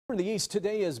In the East,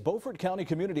 today is Beaufort County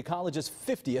Community College's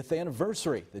 50th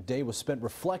anniversary. The day was spent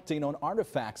reflecting on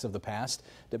artifacts of the past.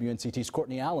 WNCT's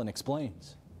Courtney Allen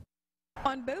explains.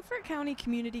 On Beaufort County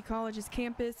Community College's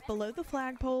campus, below the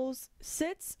flagpoles,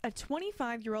 sits a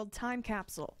 25-year-old time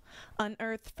capsule,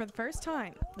 unearthed for the first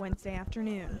time Wednesday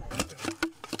afternoon.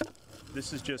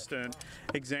 This is just an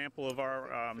example of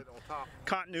our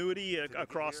continuity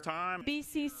across time.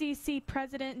 BCCC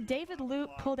President David Loop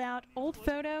pulled out old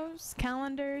photos,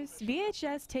 calendars,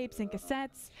 VHS tapes, and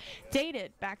cassettes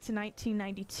dated back to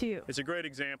 1992. It's a great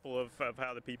example of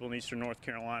how the people in Eastern North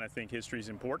Carolina think history is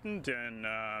important, and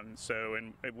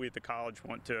we at the college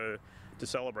want to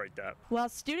celebrate that. While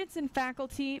students and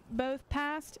faculty, both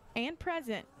past and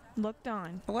present, looked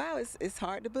on. Wow, it's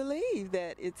hard to believe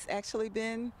that it's actually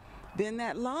been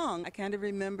that long. I kind of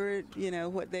remembered,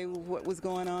 what was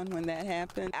going on when that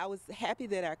happened. I was happy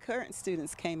that our current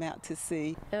students came out to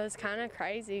see. It was kind of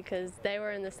crazy because they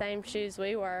were in the same shoes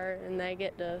we were, and they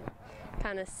get to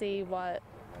kind of see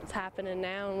what's happening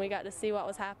now, and we got to see what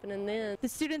was happening then. The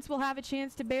students will have a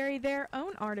chance to bury their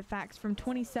own artifacts from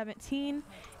 2017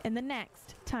 in the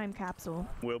next time capsule.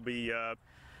 We'll be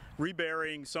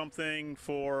reburying something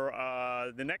for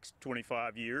the next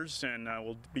 25 years, and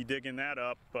we'll be digging that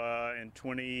up in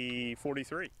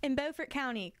 2043. In Beaufort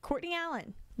County, Courtney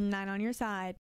Allen, 9 on your side.